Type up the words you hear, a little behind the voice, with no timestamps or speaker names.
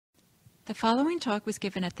The following talk was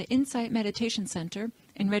given at the Insight Meditation Center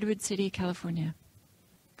in Redwood City, California.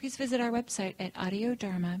 Please visit our website at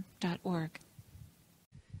audiodharma.org.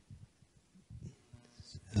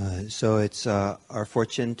 So it's our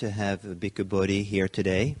fortune to have Bhikkhu Bodhi here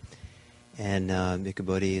today. And Bhikkhu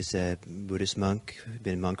Bodhi is a Buddhist monk,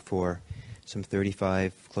 been a monk for some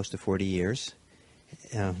 35, close to 40 years.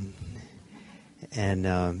 And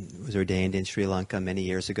was ordained in Sri Lanka many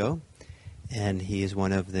years ago. And he is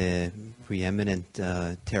one of the preeminent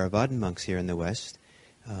Theravadan monks here in the West,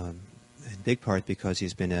 in big part because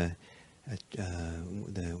he's been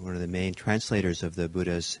one of the main translators of the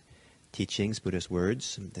Buddha's teachings, Buddha's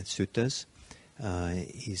words, the suttas.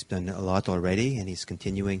 He's done a lot already, and he's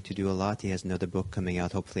continuing to do a lot. He has another book coming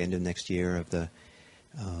out, hopefully end of next year, of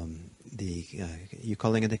you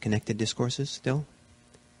calling it the connected discourses still?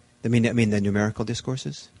 I mean the numerical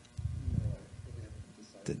discourses?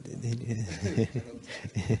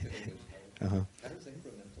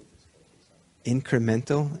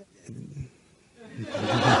 Incremental?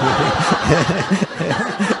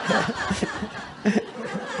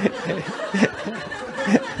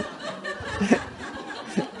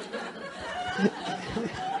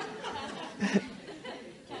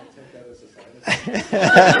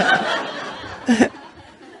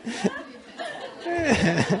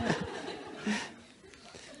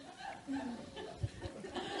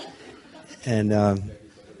 And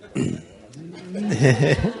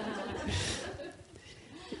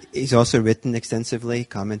he's also written extensively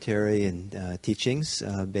commentary and teachings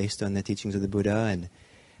based on the teachings of the Buddha, and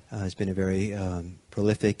has been a very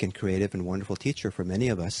prolific and creative and wonderful teacher for many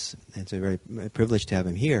of us. And it's a very privilege to have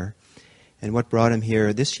him here. And what brought him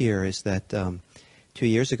here this year is that 2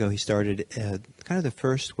 years ago he started kind of the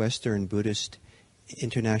first Western Buddhist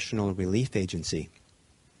international relief agency.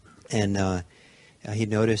 And he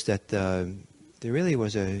noticed that there really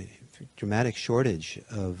was a dramatic shortage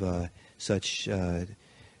of such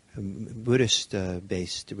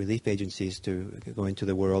Buddhist-based relief agencies to go into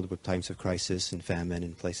the world with times of crisis and famine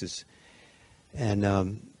and places. And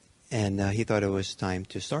he thought it was time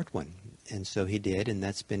to start one. And so he did, and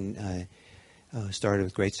that's been started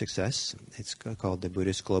with great success. It's called the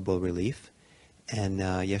Buddhist Global Relief. And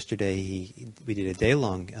yesterday we did a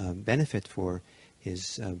day-long benefit for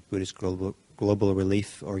his Buddhist Global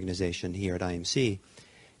Relief organization here at IMC.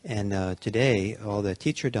 And today, all the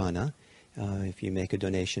teacher dana, if you make a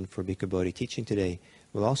donation for Bhikkhu Bodhi teaching today,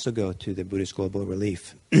 will also go to the Buddhist Global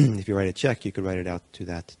Relief. If you write a check, you could write it out to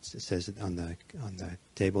that. It says it on the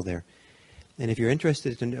table there. And if you're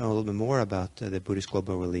interested to know a little bit more about the Buddhist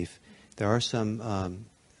Global Relief, there are some, are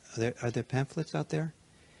there pamphlets out there?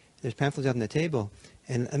 There's pamphlets out on the table.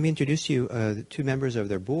 And let me introduce you the two members of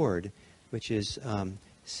their board, which is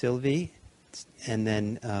Sylvie and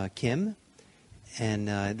then Kim. And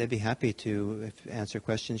they'd be happy to answer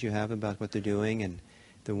questions you have about what they're doing and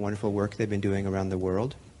the wonderful work they've been doing around the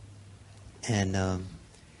world. And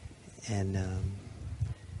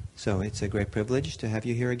so it's a great privilege to have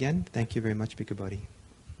you here again. Thank you very much, Bhikkhu Bodhi.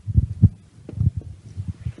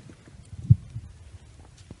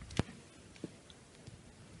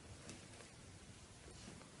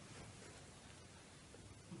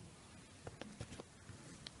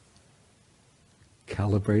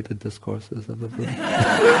 Calibrated discourses of the Buddha.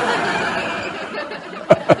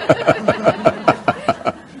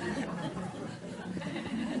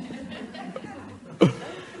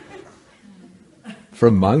 For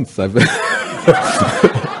months, I've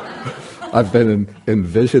been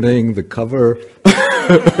envisioning the cover,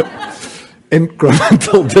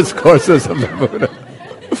 incremental discourses of the Buddha,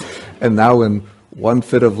 and now in one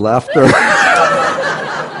fit of laughter.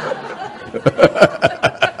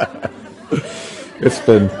 It's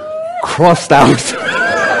been crossed out.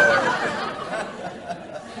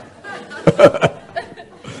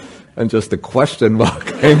 And just a question mark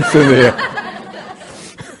hangs in the air.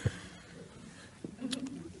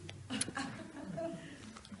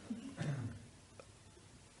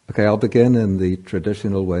 Okay, I'll begin in the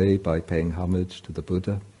traditional way by paying homage to the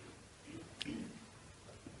Buddha.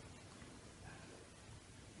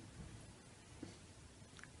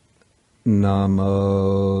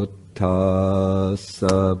 Namo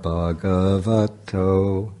Tassa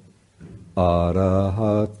Bhagavato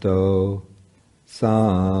Arahato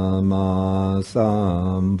Sama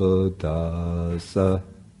Sambuddhassa.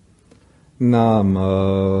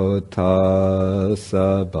 Namo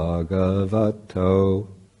Tassa Bhagavato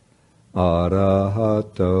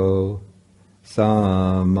Arahato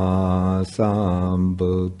Sama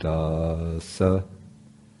Sambuddhassa.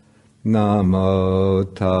 Namo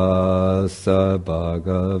Tassa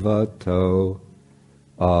Bhagavato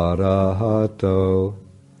Arahato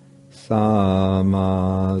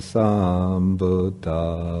Sama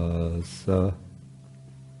Sambuddhassa.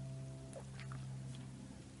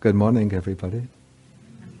 Good morning, everybody.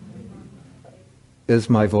 Is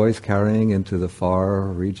my voice carrying into the far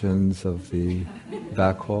regions of the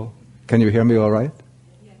back hall? Can you hear me all right?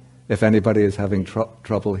 Yes. If anybody is having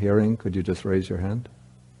trouble hearing, could you just raise your hand?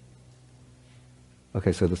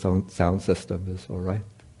 Okay, so the sound system is all right.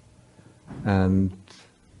 And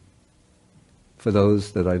for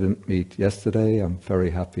those that I didn't meet yesterday, I'm very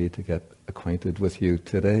happy to get acquainted with you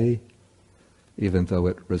today, even though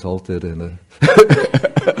it resulted in a,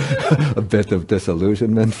 a bit of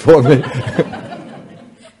disillusionment for me.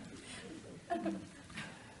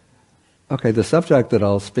 Okay, the subject that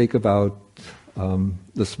I'll speak about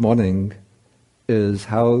this morning is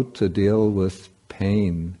how to deal with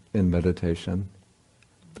pain in meditation,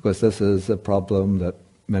 because this is a problem that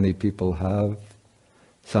many people have.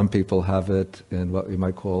 Some people have it in what we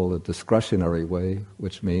might call a discretionary way,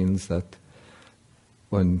 which means that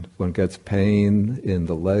when one gets pain in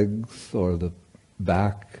the legs or the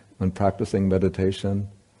back when practicing meditation,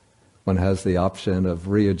 one has the option of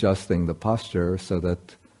readjusting the posture so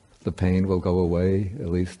that the pain will go away, at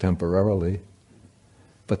least temporarily.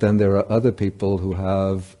 But then there are other people who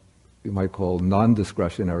have, you might call,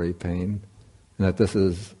 non-discretionary pain, and that this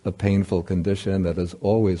is a painful condition that is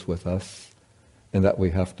always with us and that we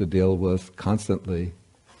have to deal with constantly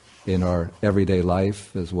in our everyday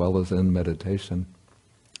life as well as in meditation.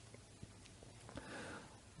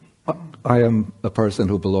 I am a person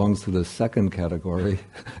who belongs to the second category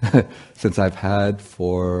since I've had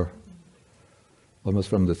for almost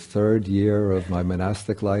from the third year of my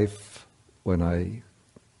monastic life,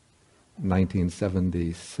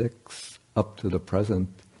 1976, up to the present,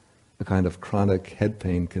 a kind of chronic head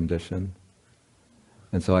pain condition.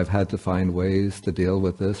 And so I've had to find ways to deal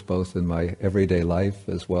with this, both in my everyday life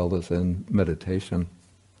as well as in meditation.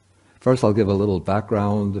 First, I'll give a little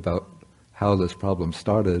background about how this problem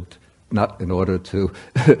started, not in order to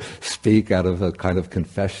speak out of a kind of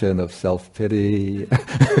confession of self-pity,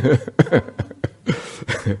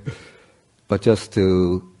 but just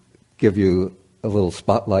to give you a little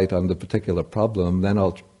spotlight on the particular problem. Then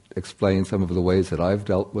I'll explain some of the ways that I've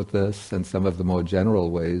dealt with this and some of the more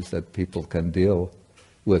general ways that people can deal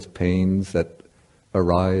with pains that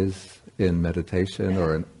arise in meditation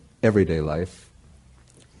or in everyday life.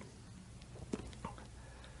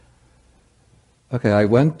 Okay, I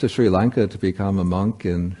went to Sri Lanka to become a monk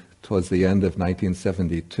towards the end of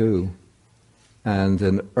 1972. And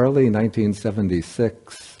in early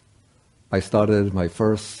 1976, I started my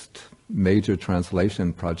first major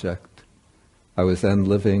translation project. I was then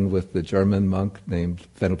living with the German monk named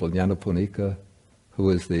Venerable Nyanaponika, who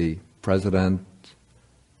was the president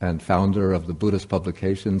and founder of the Buddhist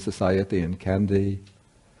Publication Society in Kandy,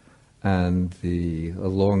 and a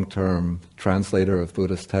long-term translator of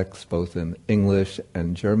Buddhist texts both in English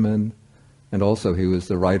and German, and also he was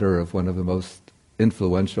the writer of one of the most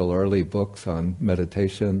influential early books on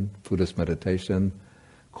meditation, Buddhist meditation,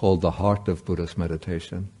 called The Heart of Buddhist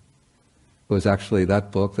Meditation. It was actually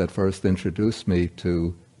that book that first introduced me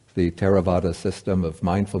to the Theravada system of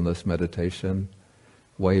mindfulness meditation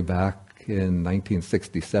way back in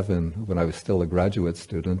 1967 when I was still a graduate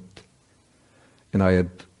student. And I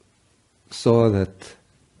saw that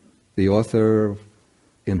the author,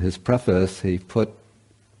 in his preface, he put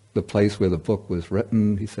the place where the book was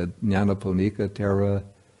written. He said, Nyanaponika Thera,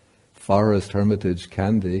 Forest Hermitage,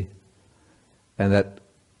 Kandy. And that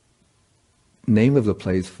name of the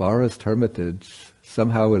place, Forest Hermitage,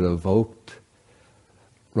 somehow it evoked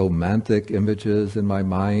romantic images in my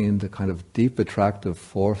mind, a kind of deep attractive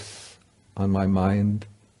force on my mind.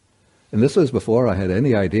 And this was before I had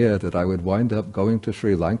any idea that I would wind up going to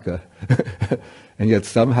Sri Lanka. And yet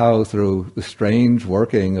somehow through the strange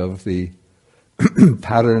working of the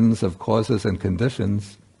patterns of causes and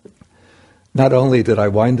conditions, not only did I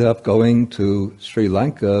wind up going to Sri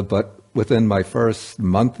Lanka, but within my first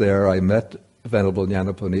month there, I met Venerable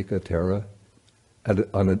Nyanaponika Thera at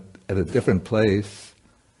a different place,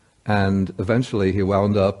 and eventually he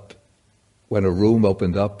wound up, when a room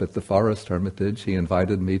opened up at the Forest Hermitage, he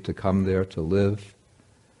invited me to come there to live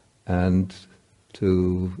and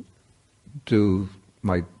to do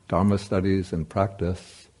my Dhamma studies and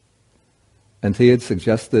practice. And he had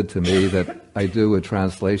suggested to me that I do a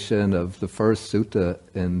translation of the first sutta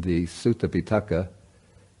in the Sutta Pitaka,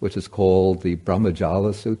 which is called the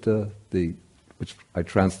Brahmajala Sutta, which I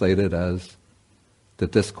translated as the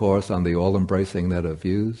Discourse on the All-Embracing Net of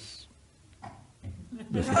Views.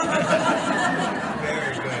 Very good.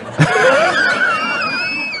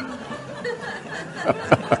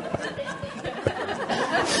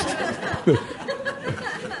 And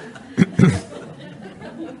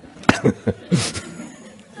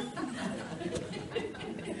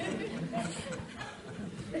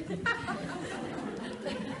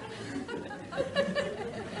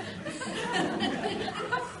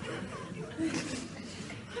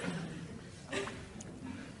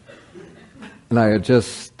I had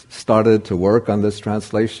just started to work on this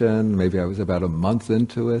translation. Maybe I was about a month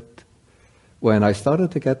into it, when I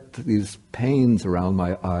started to get these pains around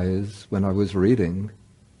my eyes when I was reading.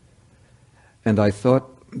 And I thought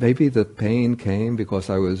maybe the pain came because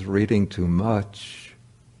I was reading too much.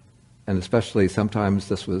 And especially sometimes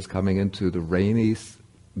this was coming into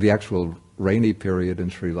the actual rainy period in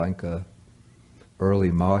Sri Lanka,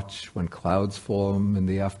 early March, when clouds form in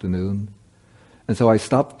the afternoon. And so I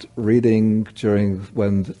stopped reading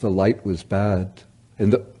when the light was bad.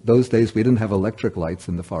 In those days, we didn't have electric lights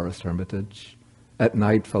in the forest hermitage. At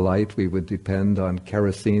night, for light, we would depend on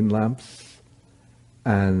kerosene lamps.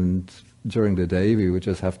 And during the day, we would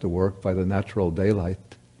just have to work by the natural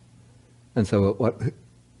daylight. And so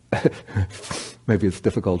maybe it's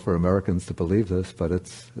difficult for Americans to believe this, but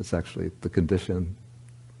it's actually the condition.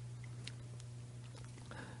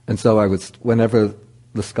 And so whenever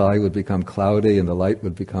the sky would become cloudy and the light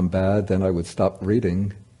would become bad, then I would stop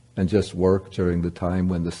reading and just work during the time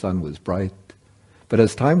when the sun was bright. But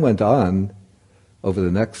as time went on, over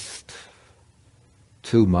the next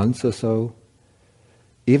 2 months or so,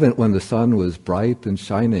 even when the sun was bright and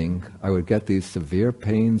shining, I would get these severe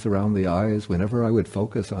pains around the eyes whenever I would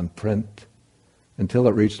focus on print, until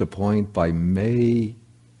it reached a point by May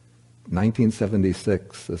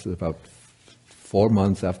 1976, this is about 4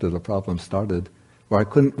 months after the problem started, where I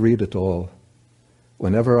couldn't read at all.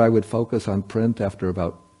 Whenever I would focus on print, after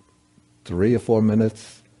about 3 or 4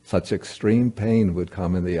 minutes, such extreme pain would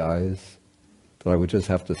come in the eyes that I would just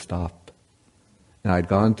have to stop. And I'd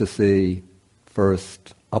gone to see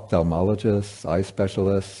first ophthalmologists, eye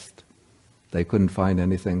specialists. They couldn't find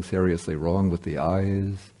anything seriously wrong with the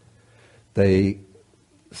eyes. They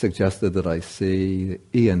suggested that I see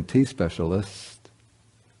ENT specialist,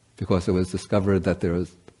 because it was discovered that there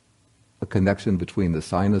was a connection between the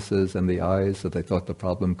sinuses and the eyes, so they thought the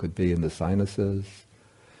problem could be in the sinuses.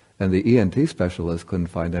 And the ENT specialist couldn't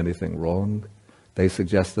find anything wrong. They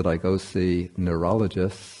suggested I go see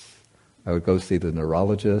neurologists. I would go see the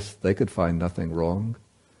neurologist. They could find nothing wrong.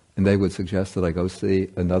 And they would suggest that I go see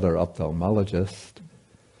another ophthalmologist.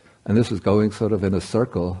 And this was going sort of in a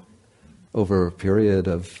circle over a period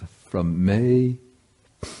of from May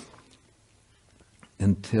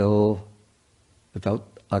until about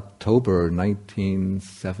October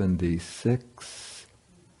 1976.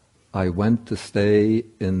 I went to stay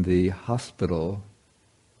in the hospital.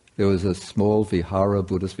 There was a small vihara,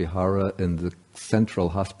 Buddhist vihara, in the central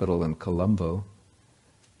hospital in Colombo.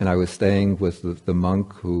 And I was staying with the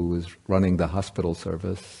monk who was running the hospital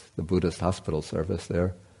service, the Buddhist hospital service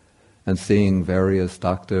there, and seeing various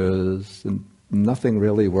doctors, and nothing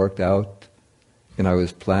really worked out. And I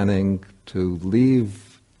was planning to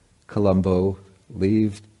leave Colombo,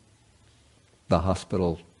 leave the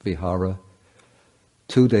hospital vihara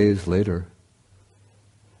 2 days later.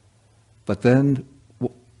 But then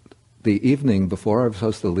the evening before I was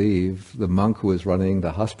supposed to leave, the monk who was running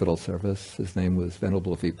the hospital service, his name was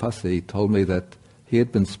Venerable Vipassy, told me that he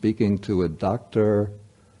had been speaking to a doctor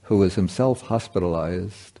who was himself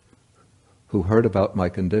hospitalized, who heard about my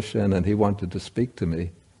condition, and he wanted to speak to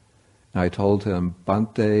me. And I told him,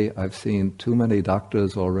 Bhante, I've seen too many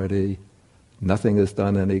doctors already. Nothing has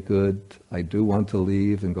done any good. I do want to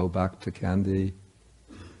leave and go back to Kandy.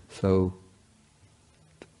 So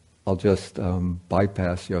I'll just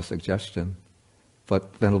bypass your suggestion.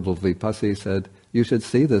 But Venerable Vipassy said, you should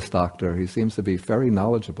see this doctor. He seems to be very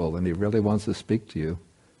knowledgeable and he really wants to speak to you.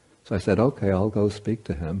 So I said, okay, I'll go speak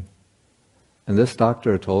to him. And this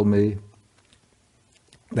doctor told me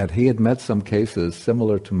that he had met some cases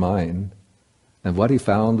similar to mine, and what he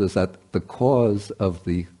found is that the cause of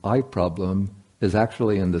the eye problem is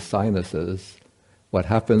actually in the sinuses. What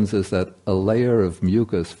happens is that a layer of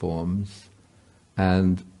mucus forms,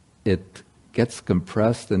 and it gets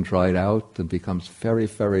compressed and dried out and becomes very,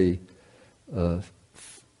 very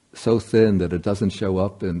so thin that it doesn't show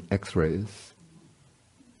up in x-rays.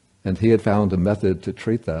 And he had found a method to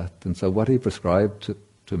treat that. And so what he prescribed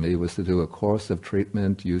to me was to do a course of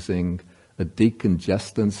treatment using a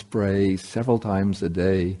decongestant spray several times a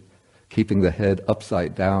day, keeping the head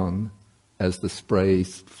upside down as the spray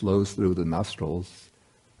flows through the nostrils,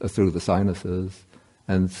 through the sinuses,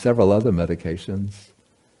 and several other medications.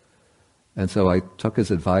 And so I took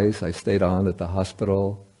his advice. I stayed on at the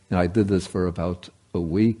hospital, and I did this for about a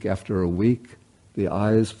week. After a week, The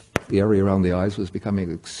area around the eyes was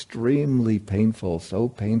becoming extremely painful, so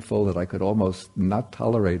painful that I could almost not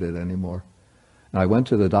tolerate it anymore. And I went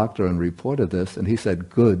to the doctor and reported this, and he said,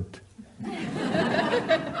 "Good."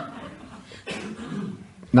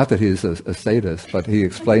 Not that he's a sadist, but he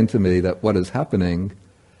explained to me that what is happening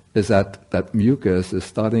is that mucus is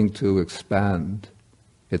starting to expand.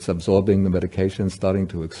 It's absorbing the medication, starting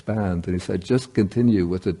to expand. And he said, just continue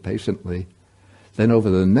with it patiently. Then over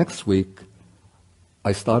the next week,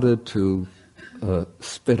 I started to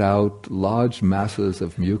spit out large masses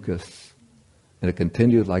of mucus. And it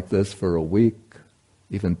continued like this for a week,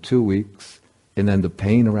 even 2 weeks. And then the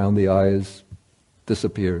pain around the eyes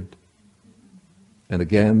disappeared. And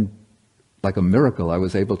again, like a miracle, I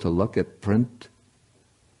was able to look at print.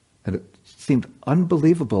 And it seemed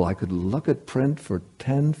unbelievable. I could look at print for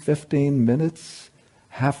 10, 15 minutes,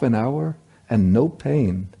 half an hour, and no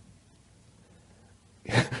pain.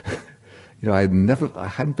 I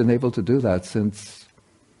hadn't been able to do that since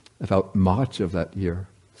about March of that year.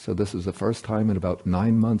 So this was the first time in about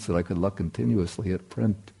 9 months that I could look continuously at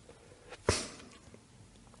print.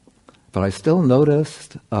 But I still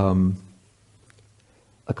noticed a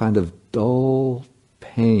kind of dull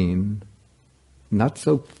pain, not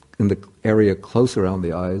so in the area close around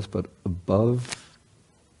the eyes, but above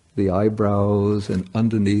the eyebrows and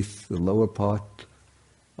underneath the lower part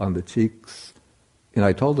on the cheeks. And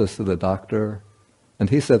I told this to the doctor, and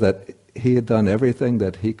he said that he had done everything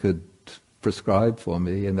that he could prescribe for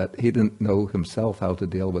me, and that he didn't know himself how to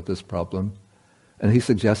deal with this problem. And he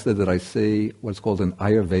suggested that I see what's called an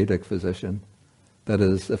Ayurvedic physician, that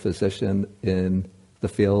is a physician in the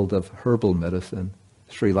field of herbal medicine,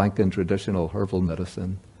 Sri Lankan traditional herbal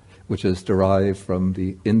medicine, which is derived from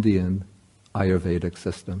the Indian Ayurvedic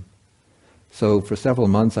system. So for several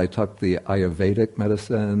months I took the Ayurvedic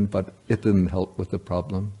medicine, but it didn't help with the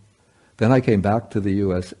problem. Then I came back to the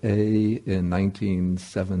USA in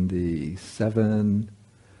 1977.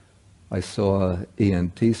 I saw an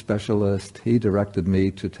ENT specialist. He directed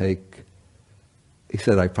me to he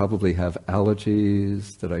said I probably have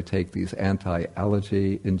allergies, that I take these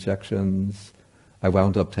anti-allergy injections. I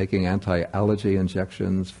wound up taking anti-allergy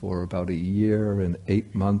injections for about a year and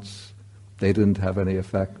 8 months. They didn't have any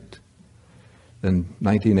effect. Then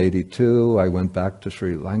 1982, I went back to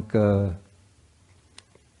Sri Lanka.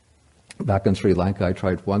 Back in Sri Lanka, I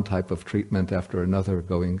tried one type of treatment after another,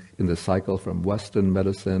 going in the cycle from Western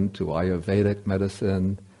medicine to Ayurvedic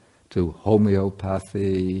medicine to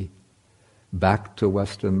homeopathy, back to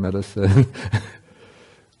Western medicine.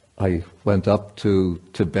 I went up to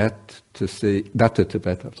Tibet to see, not to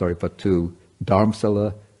Tibet, I'm sorry, but to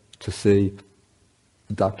Dharamsala to see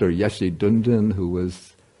Dr. Yeshe Dundin, who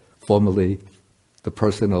was formerly the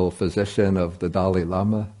personal physician of the Dalai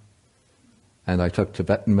Lama. And I took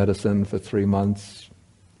Tibetan medicine for 3 months.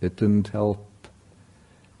 It didn't help.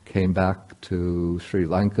 Came back to Sri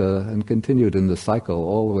Lanka and continued in the cycle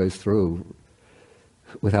all the way through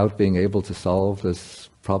without being able to solve this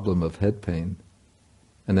problem of head pain.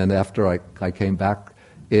 And then after I came back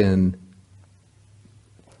in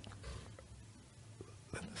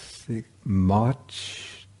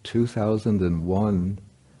March 2001,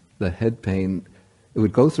 the head pain, it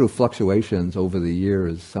would go through fluctuations over the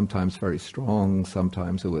years, sometimes very strong,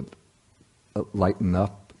 sometimes it would lighten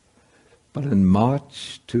up. But in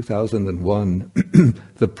March 2001,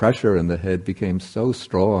 the pressure in the head became so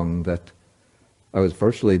strong that I was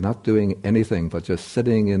virtually not doing anything but just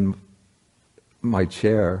sitting in my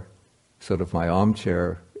chair, sort of my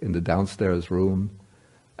armchair in the downstairs room.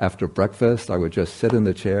 After breakfast, I would just sit in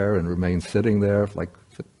the chair and remain sitting there for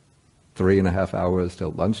 3.5 hours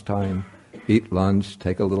till lunchtime, eat lunch,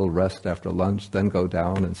 take a little rest after lunch, then go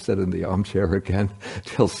down and sit in the armchair again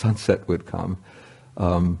till sunset would come.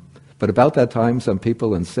 But about that time, some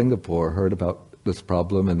people in Singapore heard about this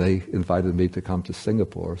problem and they invited me to come to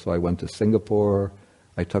Singapore. So I went to Singapore,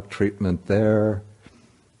 I took treatment there.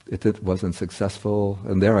 It wasn't successful.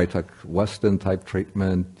 And there I took Western type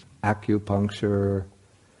treatment, acupuncture,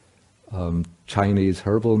 Chinese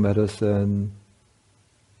herbal medicine,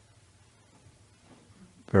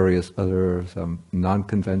 various other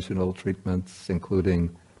non-conventional treatments,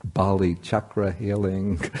 including Bali chakra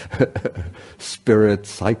healing, spirit,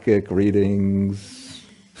 psychic readings.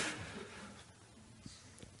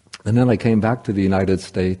 And then I came back to the United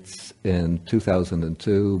States in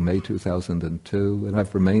 2002, May 2002, and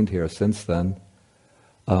I've remained here since then.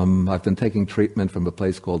 I've been taking treatment from a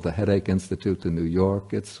place called the Headache Institute in New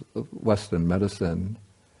York. It's Western medicine.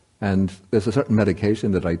 And there's a certain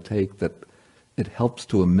medication that I take that it helps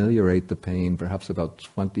to ameliorate the pain, perhaps about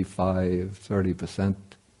 25-30%.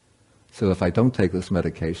 So if I don't take this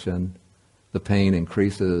medication, the pain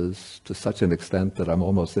increases to such an extent that I'm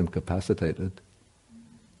almost incapacitated.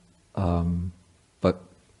 But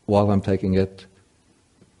while I'm taking it,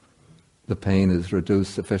 the pain is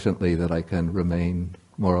reduced sufficiently that I can remain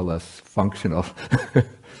more or less functional.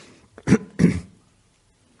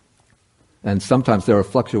 And sometimes there are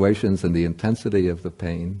fluctuations in the intensity of the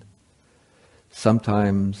pain.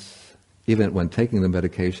 Sometimes, even when taking the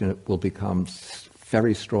medication, it will become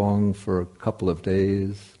very strong for a couple of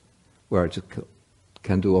days, where I just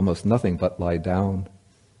can do almost nothing but lie down.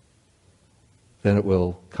 Then it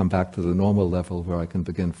will come back to the normal level where I can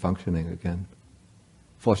begin functioning again.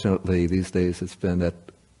 Fortunately, these days it's been at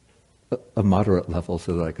a moderate level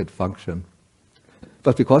so that I could function.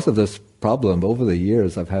 But because of this problem, over the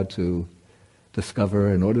years I've had to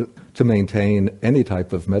discover, in order to maintain any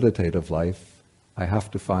type of meditative life, I have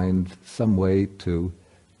to find some way to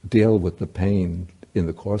deal with the pain in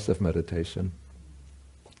the course of meditation.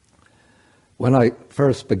 When I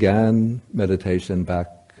first began meditation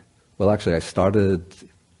I started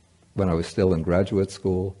when I was still in graduate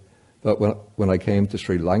school, but when I came to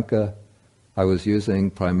Sri Lanka, I was using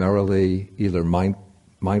primarily either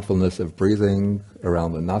mindfulness of breathing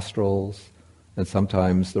around the nostrils, and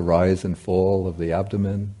sometimes the rise and fall of the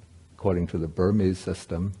abdomen, according to the Burmese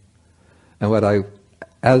system. And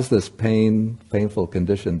as this painful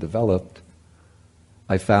condition developed,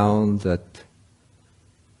 I found that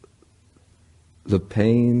the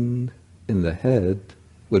pain in the head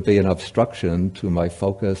would be an obstruction to my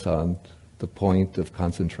focus on the point of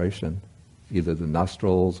concentration, either the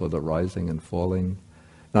nostrils or the rising and falling.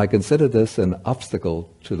 And I consider this an obstacle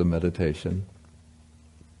to the meditation.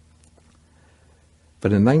 But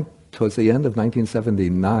towards the end of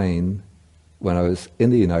 1979, when I was in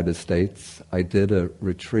the United States, I did a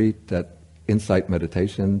retreat at Insight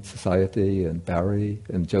Meditation Society in Barrie,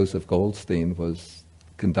 and Joseph Goldstein was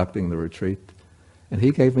conducting the retreat. And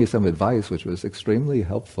he gave me some advice which was extremely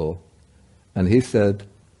helpful. And he said,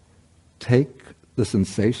 take the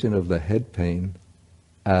sensation of the head pain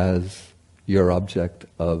as your object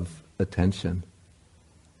of attention.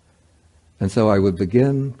 And so I would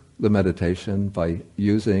begin the meditation by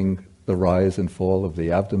using the rise and fall of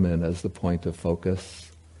the abdomen as the point of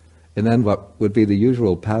focus. And then what would be the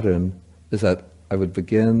usual pattern is that I would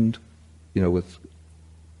begin, with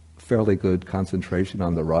fairly good concentration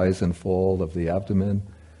on the rise and fall of the abdomen,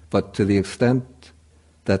 but to the extent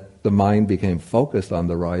that the mind became focused on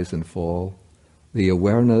the rise and fall, the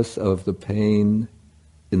awareness of the pain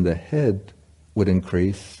in the head would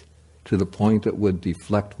increase to the point it would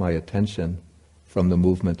deflect my attention from the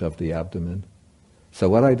movement of the abdomen. So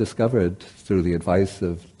what I discovered through the advice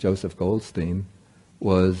of Joseph Goldstein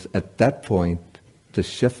was at that point to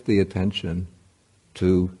shift the attention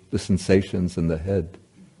to the sensations in the head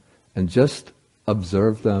and just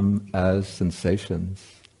observe them as sensations.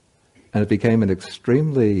 And it became an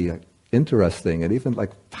extremely interesting and even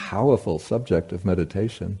powerful subject of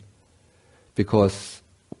meditation, because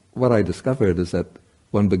what I discovered is that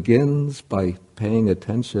one begins by paying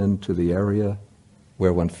attention to the area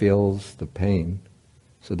where one feels the pain.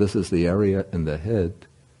 So this is the area in the head.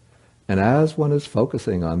 And as one is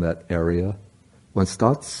focusing on that area, one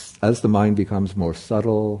starts, as the mind becomes more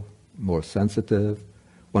subtle, more sensitive,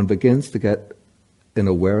 one begins to get an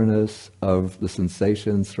awareness of the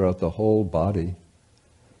sensations throughout the whole body.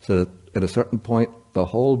 So that at a certain point, the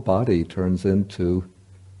whole body turns into,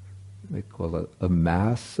 they call it a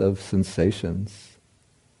mass of sensations.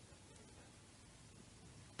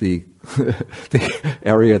 The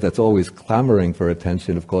area that's always clamoring for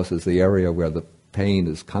attention, of course, is the area where the pain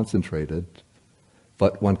is concentrated.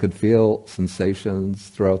 But one could feel sensations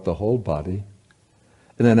throughout the whole body.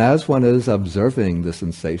 And then as one is observing the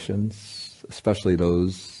sensations, especially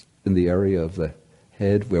those in the area of the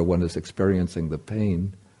head where one is experiencing the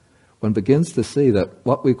pain, one begins to see that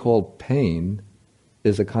what we call pain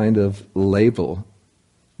is a kind of label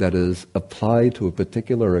that is applied to a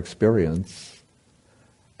particular experience.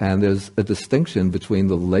 And there's a distinction between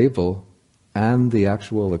the label and the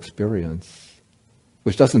actual experience,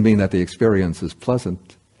 which doesn't mean that the experience is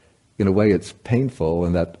pleasant. In a way, it's painful,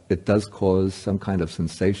 and that it does cause some kind of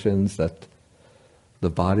sensations that the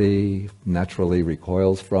body naturally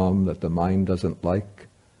recoils from, that the mind doesn't like.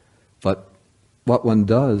 But what one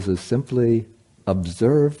does is simply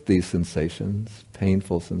observe these sensations,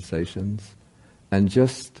 painful sensations, and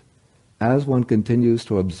just as one continues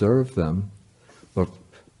to observe them, or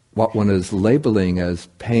what one is labeling as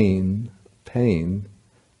pain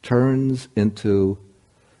turns into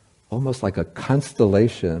almost like a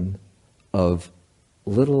constellation of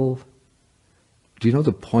little, do you know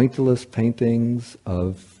the pointillist paintings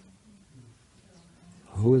of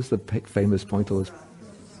who is the famous pointillist?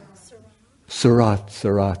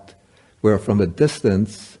 Surat, where from a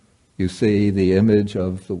distance you see the image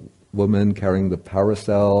of the woman carrying the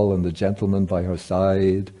parasol and the gentleman by her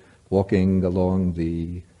side, walking along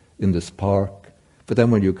in this park. But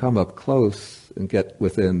then when you come up close and get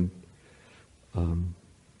within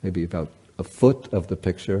maybe about a foot of the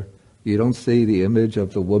picture, you don't see the image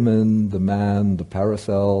of the woman, the man, the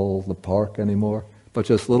parasol, the park anymore, but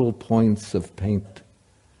just little points of paint.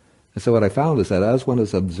 And so what I found is that as one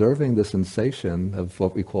is observing the sensation of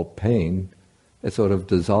what we call pain, it sort of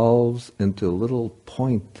dissolves into little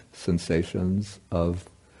point sensations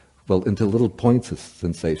into little points of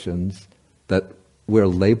sensations that we're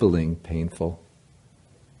labeling painful.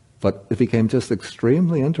 But it became just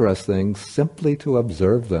extremely interesting simply to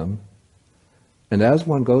observe them. And as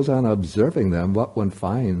one goes on observing them, what one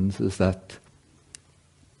finds is that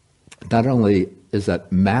not only is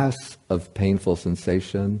that mass of painful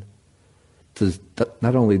sensation,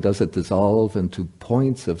 not only does it dissolve into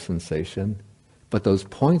points of sensation, but those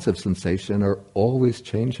points of sensation are always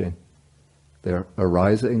changing. They're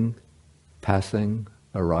arising, passing,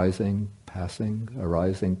 arising, passing,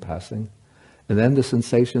 arising, passing. And then the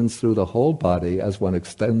sensations through the whole body, as one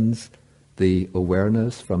extends the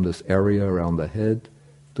awareness from this area around the head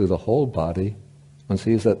to the whole body, one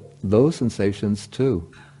sees that those sensations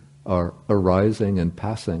too are arising and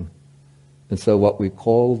passing. And so what we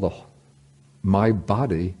call my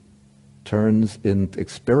body turns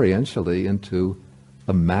experientially into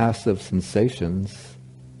a mass of sensations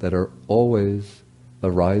that are always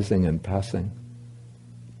arising and passing.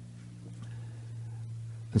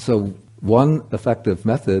 And so one effective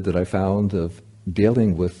method that I found of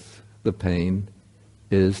dealing with the pain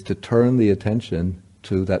is to turn the attention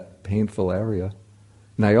to that painful area.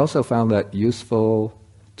 And I also found that useful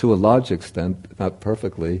to a large extent, not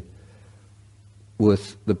perfectly,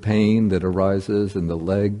 with the pain that arises in the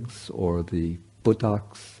legs or the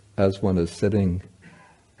buttocks as one is sitting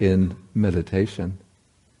in meditation.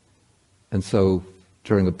 And so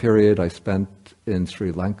during a period I spent in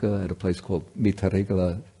Sri Lanka at a place called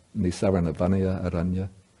Mittarigala Nisaranavanaya Aranya.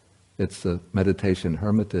 It's a meditation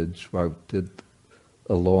hermitage where I did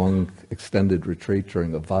a long extended retreat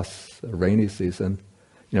during a rainy season.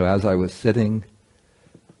 As I was sitting,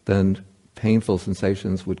 then painful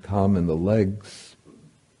sensations would come in the legs,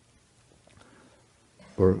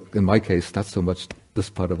 or in my case, not so much this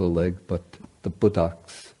part of the leg, but the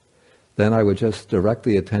buttocks. Then I would just direct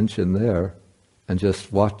the attention there and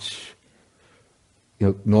just watch.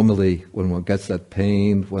 Normally when one gets that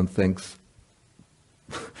pain, one thinks,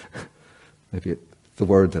 maybe the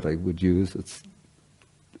word that I would use, it's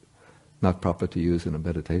not proper to use in a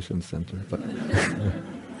meditation center, but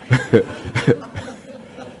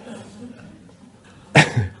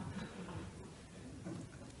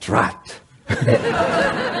drat.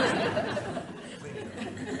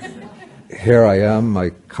 Here I am, my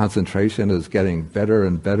concentration is getting better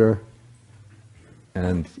and better,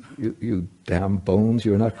 and you damn bones,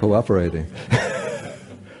 you're not cooperating.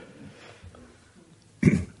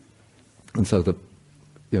 And so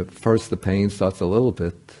first the pain starts a little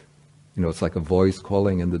bit, it's like a voice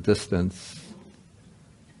calling in the distance,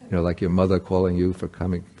 like your mother calling you for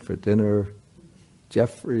coming for dinner,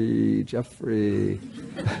 Jeffrey, Jeffrey.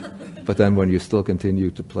 But then when you still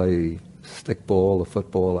continue to play stickball or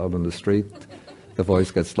football out on the street, the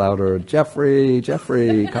voice gets louder, Jeffrey,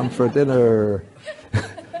 Jeffrey, come for dinner.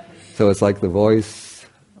 So it's like the voice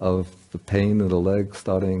of the pain in the leg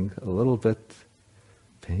starting a little bit,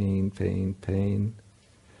 pain, pain, pain.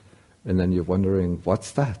 And then you're wondering,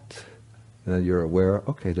 what's that? And then you're aware,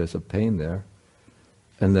 okay, there's a pain there.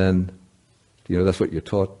 And then, that's what you're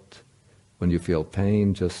taught. When you feel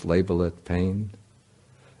pain, just label it pain.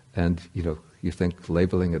 And, you think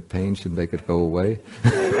labeling it pain should make it go away.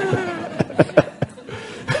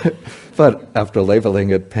 But after labeling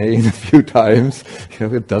it pain a few times,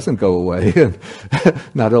 it doesn't go away. And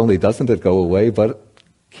not only doesn't it go away, but it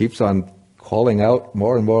keeps on calling out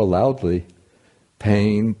more and more loudly,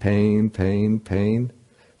 pain, pain, pain, pain,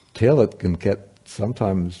 till it can get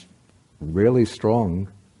sometimes really strong.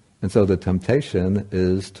 And so the temptation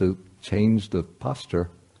is to change the posture.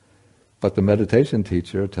 But the meditation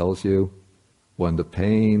teacher tells you, when the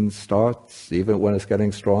pain starts, even when it's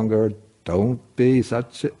getting stronger, don't be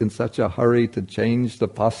in such a hurry to change the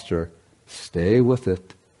posture. Stay with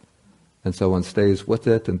it. And so one stays with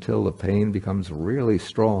it until the pain becomes really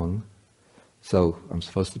strong. So I'm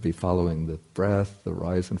supposed to be following the breath, the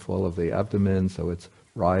rise and fall of the abdomen, so it's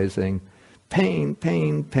rising. Pain,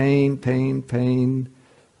 pain, pain, pain, pain.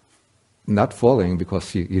 Not falling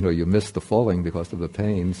because you missed the falling because of the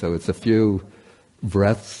pain. So it's a few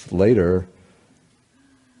breaths later,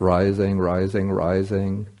 rising, rising,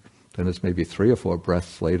 rising. Then it's maybe 3 or 4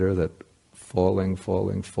 breaths later that falling,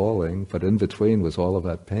 falling, falling, but in between was all of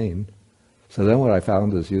that pain. So then what I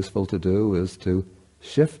found is useful to do is to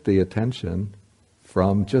shift the attention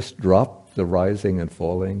from just drop the rising and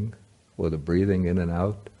falling or the breathing in and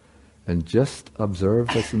out, and just observe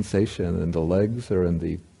the sensation in the legs or in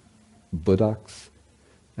the buttocks,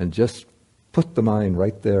 and just put the mind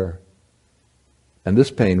right there. And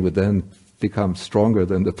this pain would then become stronger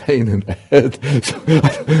than the pain in the head. So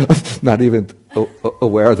I'm not even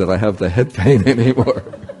aware that I have the head pain anymore.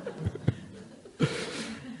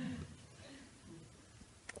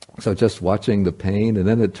 So just watching the pain, and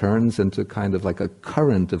then it turns into kind of like a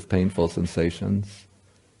current of painful sensations,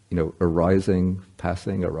 arising,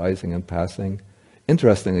 and passing.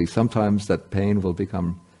 Interestingly, sometimes that pain will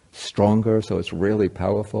become stronger, so it's really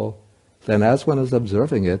powerful. Then as one is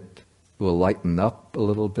observing it, it will lighten up a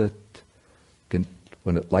little bit.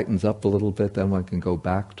 When it lightens up a little bit, then one can go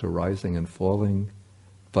back to rising and falling.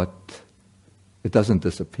 But it doesn't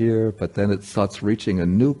disappear, but then it starts reaching a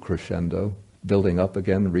new crescendo, building up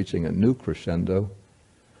again, reaching a new crescendo.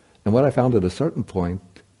 And what I found at a certain point,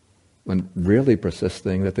 when really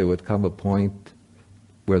persisting, that there would come a point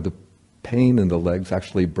where the pain in the legs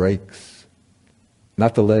actually breaks.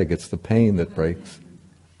 Not the leg, it's the pain that breaks.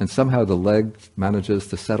 And somehow the leg manages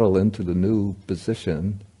to settle into the new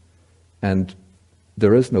position, and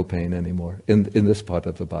there is no pain anymore in this part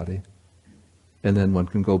of the body. And then one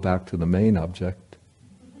can go back to the main object.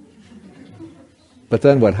 But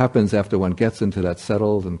then what happens after one gets into that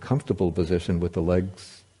settled and comfortable position with the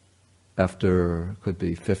legs, after, could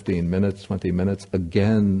be 15 minutes, 20 minutes,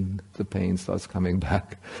 again the pain starts coming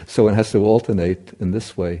back. So one has to alternate in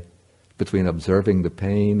this way between observing the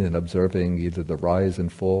pain and observing either the rise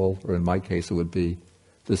and fall, or in my case it would be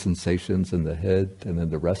the sensations in the head and in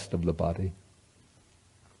the rest of the body.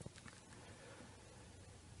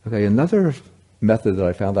 Okay, another method that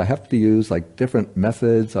I found, I have to use like different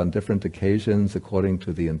methods on different occasions according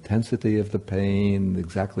to the intensity of the pain,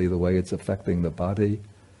 exactly the way it's affecting the body.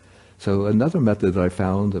 So another method that I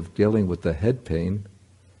found of dealing with the head pain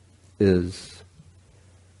is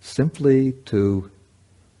simply to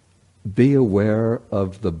be aware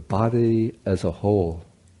of the body as a whole.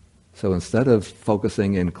 So instead of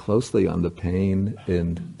focusing in closely on the pain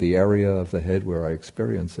in the area of the head where I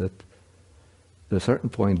experience it, at a certain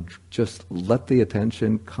point, just let the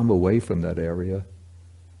attention come away from that area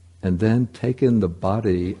and then take in the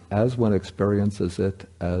body as one experiences it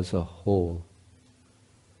as a whole.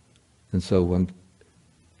 And so in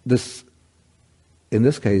this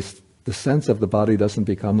case, the sense of the body doesn't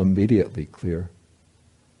become immediately clear,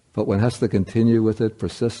 but one has to continue with it,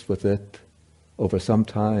 persist with it over some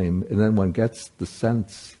time, and then one gets the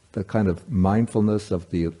sense, the kind of mindfulness of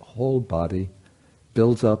the whole body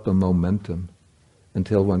builds up a momentum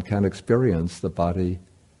until one can experience the body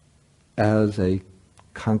as a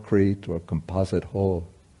concrete or composite whole.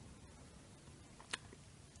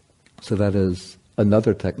 So that is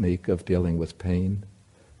another technique of dealing with pain.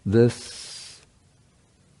 This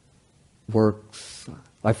works,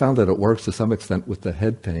 I found that it works to some extent with the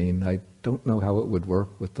head pain. I don't know how it would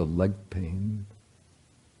work with the leg pain.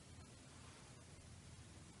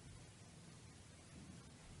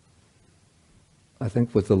 I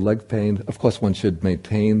think with the leg pain, of course one should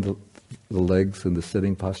maintain the legs in the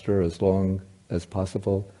sitting posture as long as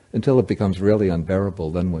possible. Until it becomes really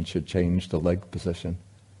unbearable, then one should change the leg position.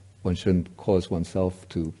 One shouldn't cause oneself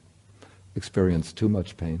to experience too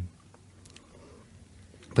much pain.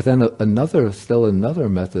 But then still another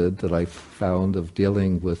method that I found of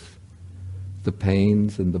dealing with the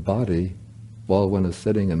pains in the body while one is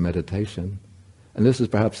sitting in meditation, and this is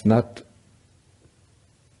perhaps not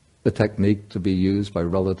a technique to be used by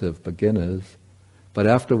relative beginners, but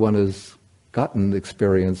after one has gotten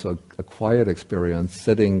experience, or acquired experience,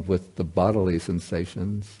 sitting with the bodily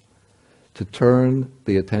sensations, to turn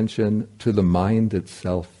the attention to the mind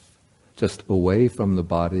itself, just away from the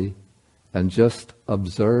body, and just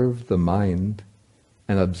observe the mind,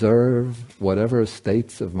 and observe whatever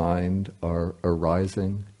states of mind are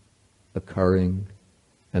arising, occurring,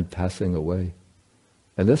 and passing away.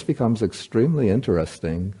 And this becomes extremely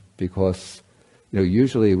interesting because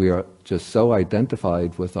usually we are just so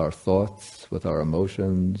identified with our thoughts, with our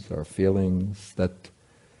emotions, our feelings, that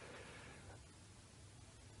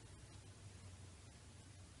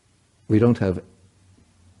we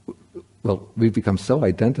become so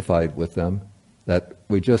identified with them that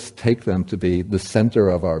we just take them to be the center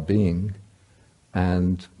of our being,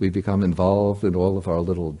 and we become involved in all of our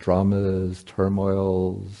little dramas,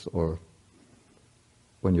 turmoils, or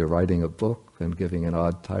when you're writing a book and giving an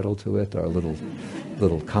odd title to it, or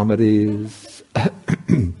little comedies.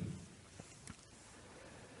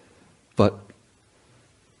 But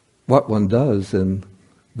what one does in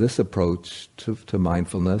this approach to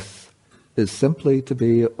mindfulness is simply to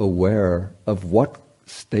be aware of what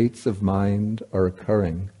states of mind are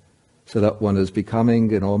occurring, so that one is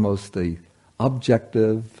becoming in almost the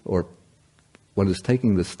objective, or one is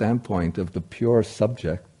taking the standpoint of the pure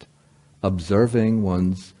subject, observing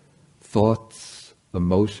one's thoughts,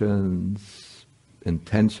 emotions,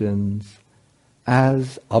 intentions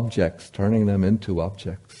as objects, turning them into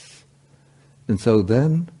objects. And so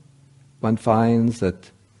then one finds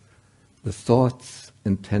that the thoughts,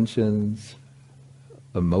 intentions,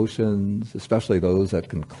 emotions, especially those that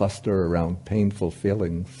can cluster around painful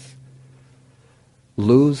feelings,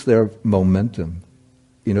 lose their momentum.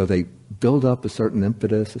 They build up a certain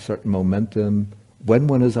impetus, a certain momentum when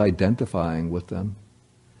one is identifying with them.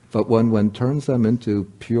 But when one turns them into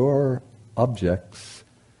pure objects,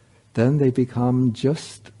 then they become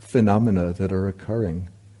just phenomena that are occurring,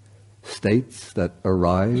 states that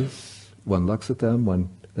arise. One looks at them,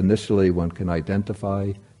 initially one can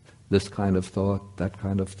identify this kind of thought, that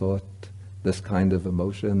kind of thought, this kind of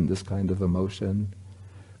emotion, this kind of emotion.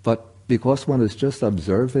 But because one is just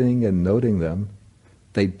observing and noting them,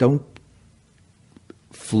 they don't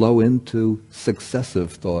flow into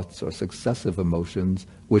successive thoughts or successive emotions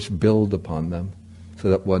which build upon them. So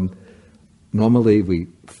that one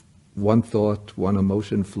thought, one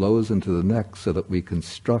emotion flows into the next, so that we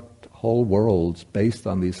construct whole worlds based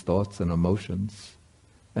on these thoughts and emotions,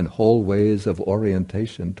 and whole ways of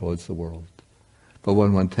orientation towards the world. But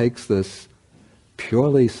when one takes this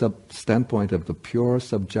purely standpoint of the pure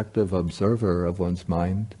subjective observer of one's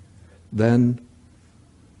mind, then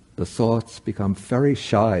the thoughts become very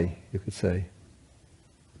shy, you could say,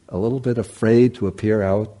 a little bit afraid to appear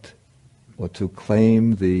out or to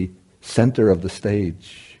claim the center of the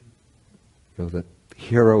stage, the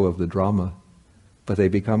hero of the drama. But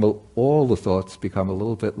all the thoughts become a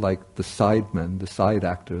little bit like the sidemen, the side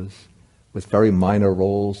actors, with very minor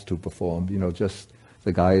roles to perform. Just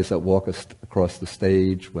the guys that walk across the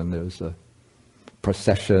stage when there's a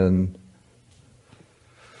procession.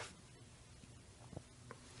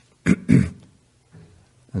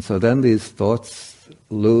 And so then these thoughts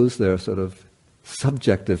lose their sort of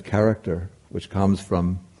subjective character, which comes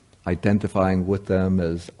from identifying with them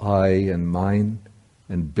as I and mine,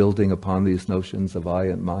 and building upon these notions of I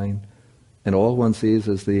and mine. And all one sees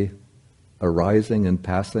is the arising and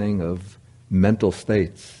passing of mental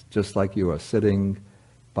states, just like you are sitting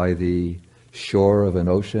by the shore of an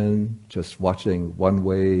ocean, just watching one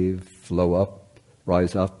wave flow up,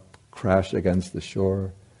 rise up, crash against the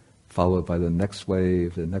shore, followed by the next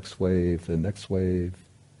wave, the next wave, the next wave.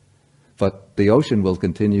 But the ocean will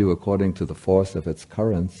continue according to the force of its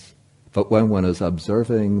currents. But when one is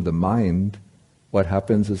observing the mind, what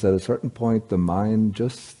happens is at a certain point the mind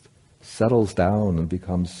just settles down and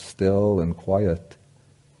becomes still and quiet.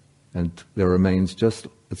 And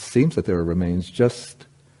it seems that there remains just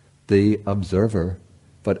the observer,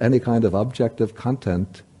 but any kind of objective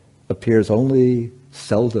content appears only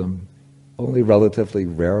seldom, only relatively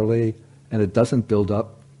rarely, and it doesn't build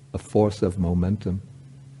up a force of momentum.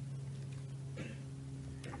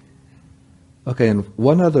 Okay, and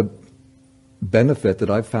one other benefit that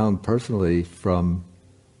I've found personally from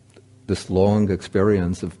this long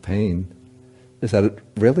experience of pain is that it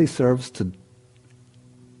really serves to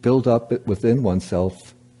build up within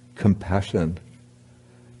oneself compassion.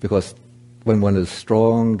 Because when one is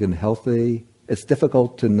strong and healthy, it's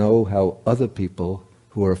difficult to know how other people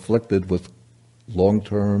who are afflicted with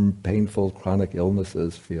long-term, painful, chronic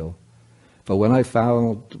illnesses feel. But when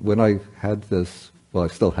I had this, well, I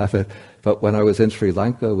still have it, but when I was in Sri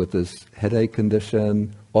Lanka with this headache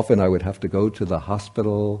condition, often I would have to go to the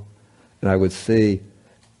hospital, and I would see,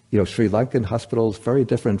 Sri Lankan hospitals very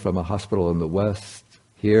different from a hospital in the West.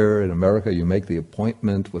 Here in America, you make the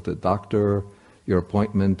appointment with the doctor. Your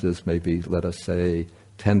appointment is maybe, let us say,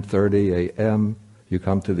 10:30 a.m. You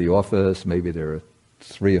come to the office, maybe there are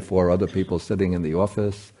 3 or 4 other people sitting in the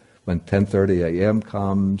office. When 10:30 a.m.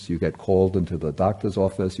 comes, you get called into the doctor's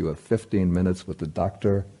office. You have 15 minutes with the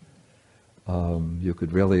doctor. You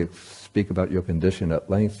could really speak about your condition at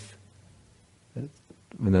length. And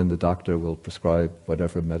then the doctor will prescribe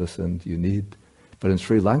whatever medicine you need. But in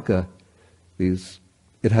Sri Lanka,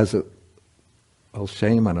 it has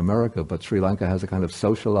shame on America, but Sri Lanka has a kind of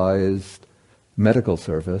socialized medical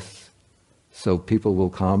service. So people will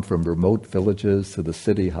come from remote villages to the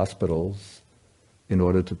city hospitals in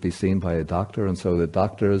order to be seen by a doctor. And so the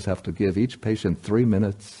doctors have to give each patient 3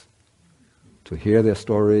 minutes to hear their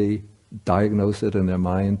story, diagnose it in their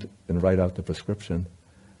mind, and write out the prescription.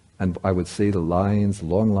 And I would see the lines,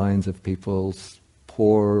 long lines of people,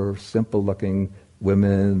 poor, simple-looking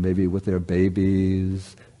women, maybe with their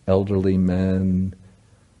babies, elderly men,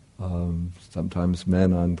 sometimes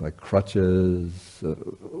men on like crutches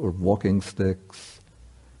or walking sticks.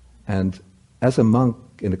 And as a monk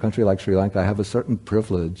in a country like Sri Lanka, I have a certain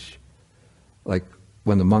privilege. Like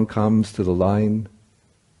when the monk comes to the line,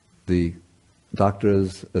 the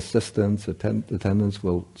doctor's assistants, attendants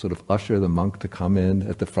will sort of usher the monk to come in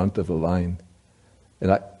at the front of the line.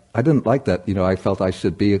 And I didn't like that. I felt I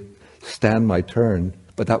should stand my turn,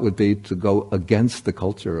 but that would be to go against the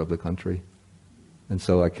culture of the country. And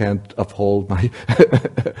so I can't uphold my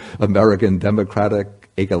American democratic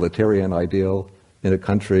egalitarian ideal in a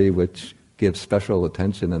country which gives special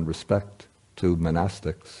attention and respect to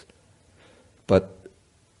monastics. But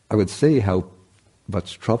I would see how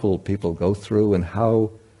much trouble people go through and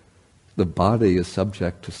how the body is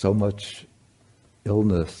subject to so much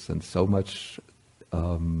illness and so much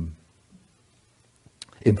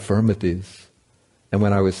infirmities. And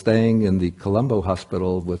when I was staying in the Colombo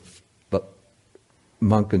hospital with the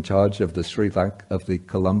monk in charge of the Sri Lanka, of the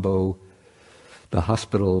Colombo, the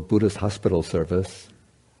hospital, Buddhist hospital service,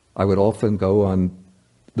 I would often go on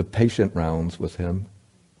the patient rounds with him.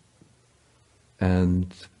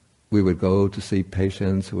 And we would go to see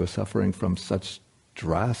patients who were suffering from such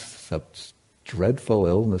dreadful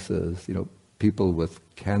illnesses, people with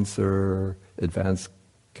cancer, advanced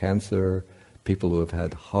cancer, people who have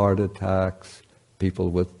had heart attacks, people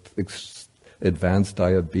with advanced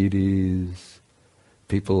diabetes,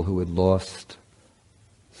 people who had lost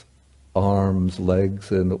arms,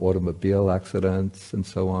 legs in automobile accidents, and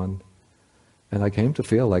so on. And I came to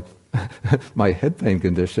feel like my head pain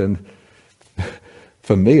condition,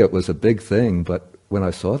 for me it was a big thing, but when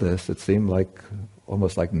I saw this, it seemed like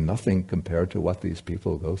almost like nothing compared to what these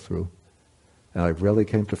people go through. And I really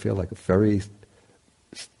came to feel like a very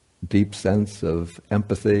deep sense of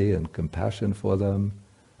empathy and compassion for them.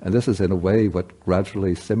 And this is in a way what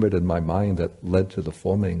gradually simmered in my mind that led to the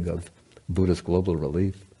forming of Buddhist Global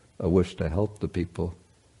Relief, a wish to help the people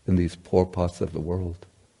in these poor parts of the world.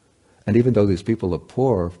 And even though these people are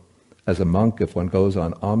poor, as a monk, if one goes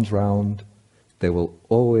on alms round, they will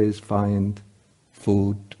always find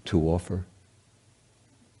food to offer.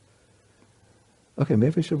 Okay,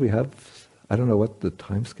 maybe should we have, I don't know what the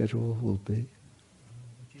time schedule will be. We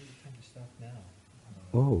do kind of stop now.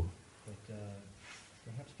 Oh. But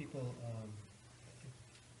perhaps people,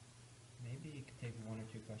 maybe you could take one or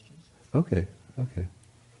two questions. Okay.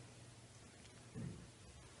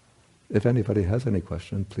 If anybody has any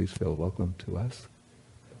question, please feel welcome to ask.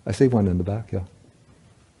 I see one in the back, yeah.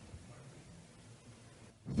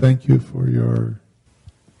 Thank you for your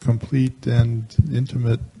complete and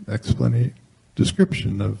intimate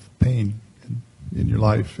description of pain in your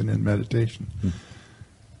life and in meditation.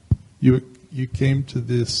 You came to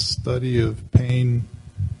this study of pain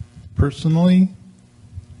personally.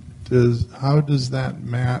 How does that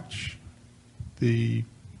match the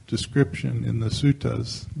description in the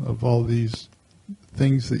suttas of all these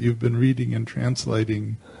things that you've been reading and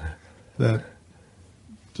translating that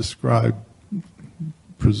describe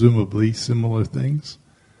presumably similar things?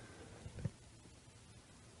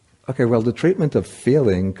 Okay, well, the treatment of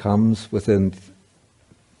feeling comes within,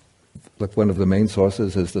 like one of the main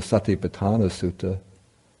sources is the Satipatthana Sutta.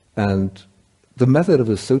 And the method of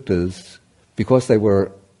the suttas, because they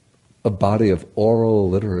were a body of oral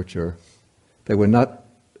literature, they were not,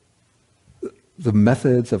 the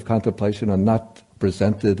methods of contemplation are not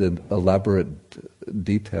presented in elaborate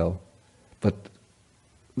detail, but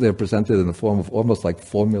they're presented in the form of almost like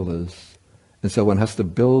formulas. And so one has to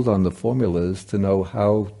build on the formulas to know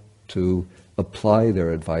how to apply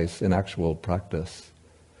their advice in actual practice.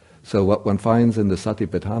 So what one finds in the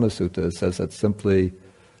Satipatthana Sutta says that simply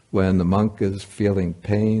when the monk is feeling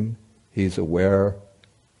pain, he's aware,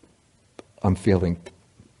 I'm feeling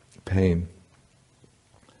pain.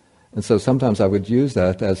 And so sometimes I would use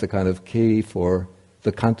that as a kind of key for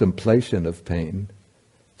the contemplation of pain.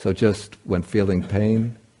 So just when feeling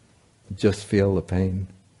pain, just feel the pain.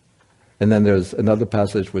 And then there's another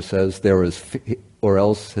passage which says or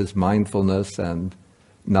else his mindfulness and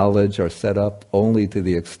knowledge are set up only to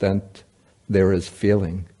the extent there is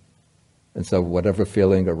feeling. And so whatever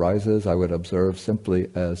feeling arises, I would observe simply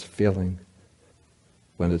as feeling.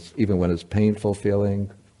 Even when it's painful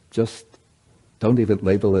feeling, just don't even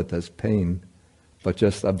label it as pain, but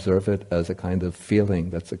just observe it as a kind of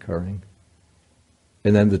feeling that's occurring.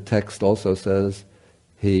 And then the text also says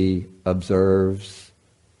he observes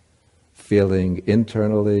feeling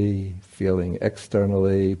internally, feeling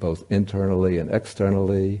externally, both internally and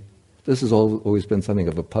externally. This has always been something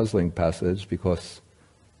of a puzzling passage because,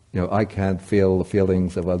 I can't feel the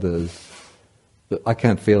feelings of others. I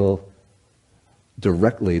can't feel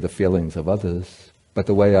directly the feelings of others, but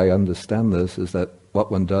the way I understand this is that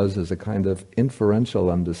what one does is a kind of inferential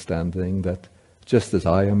understanding that just as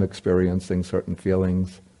I am experiencing certain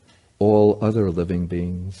feelings, all other living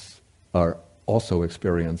beings are also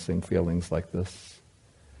experiencing feelings like this.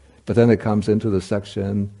 But then it comes into the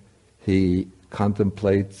section, he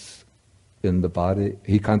contemplates in the body,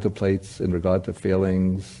 he contemplates in regard to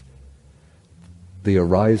feelings, the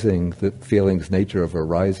arising, the feelings' nature of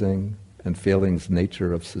arising, and feelings'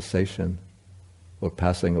 nature of cessation, or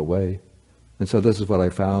passing away. And so this is what I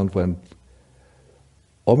found when,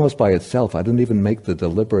 almost by itself, I didn't even make the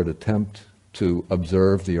deliberate attempt to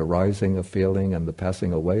observe the arising of feeling and the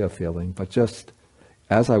passing away of feeling, but just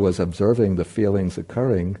as I was observing the feelings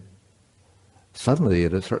occurring, suddenly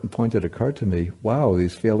at a certain point it occurred to me, wow,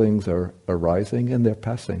 these feelings are arising and they're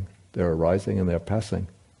passing. They're arising and they're passing.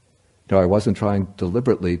 I wasn't trying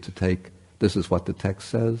deliberately to take, this is what the text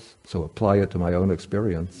says, so apply it to my own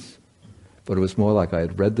experience. But it was more like I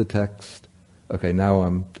had read the text, okay, now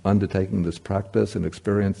I'm undertaking this practice and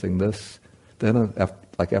experiencing this. Then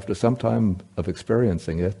after some time of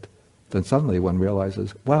experiencing it, then suddenly one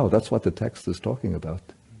realizes, wow, that's what the text is talking about.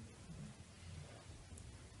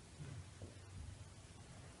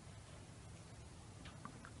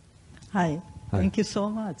 Hi. Thank you so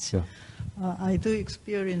much. Yeah. I do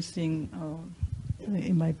experiencing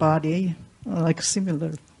in my body like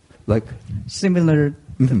similar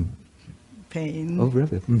Mm-hmm. pain. Oh,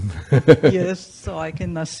 really? Yes, so I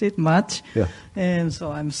cannot sit much. Yeah. And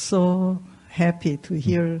so I'm so happy to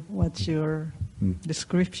hear what your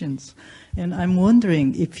descriptions. And I'm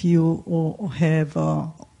wondering if you have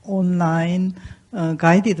online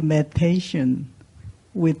guided meditation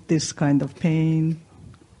with this kind of pain.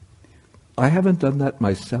 I haven't done that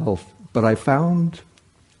myself, but I found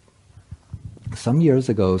some years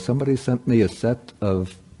ago somebody sent me a set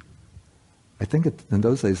of, I think in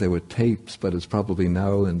those days they were tapes, but it's probably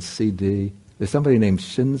now in CD. There's somebody named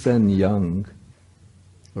Shinzen Young,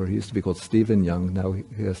 or he used to be called Stephen Young, now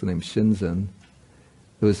he has the name Shinzen.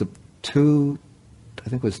 There was two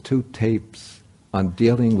tapes on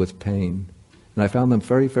dealing with pain, and I found them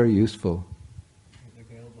very, very useful. They're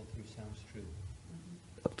available through Sounds True.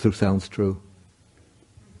 Through Sounds True.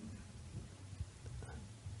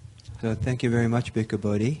 So thank you very much, Bhikkhu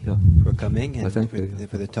Bodhi, Yeah. for coming and Thank you.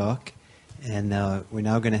 for the talk. And we're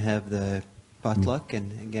now going to have the potluck.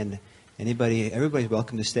 And again, everybody's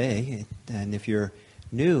welcome to stay. And if you're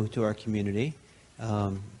new to our community,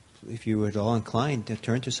 if you were at all inclined to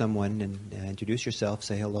turn to someone and introduce yourself,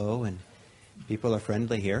 say hello, and people are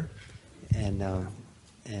friendly here. And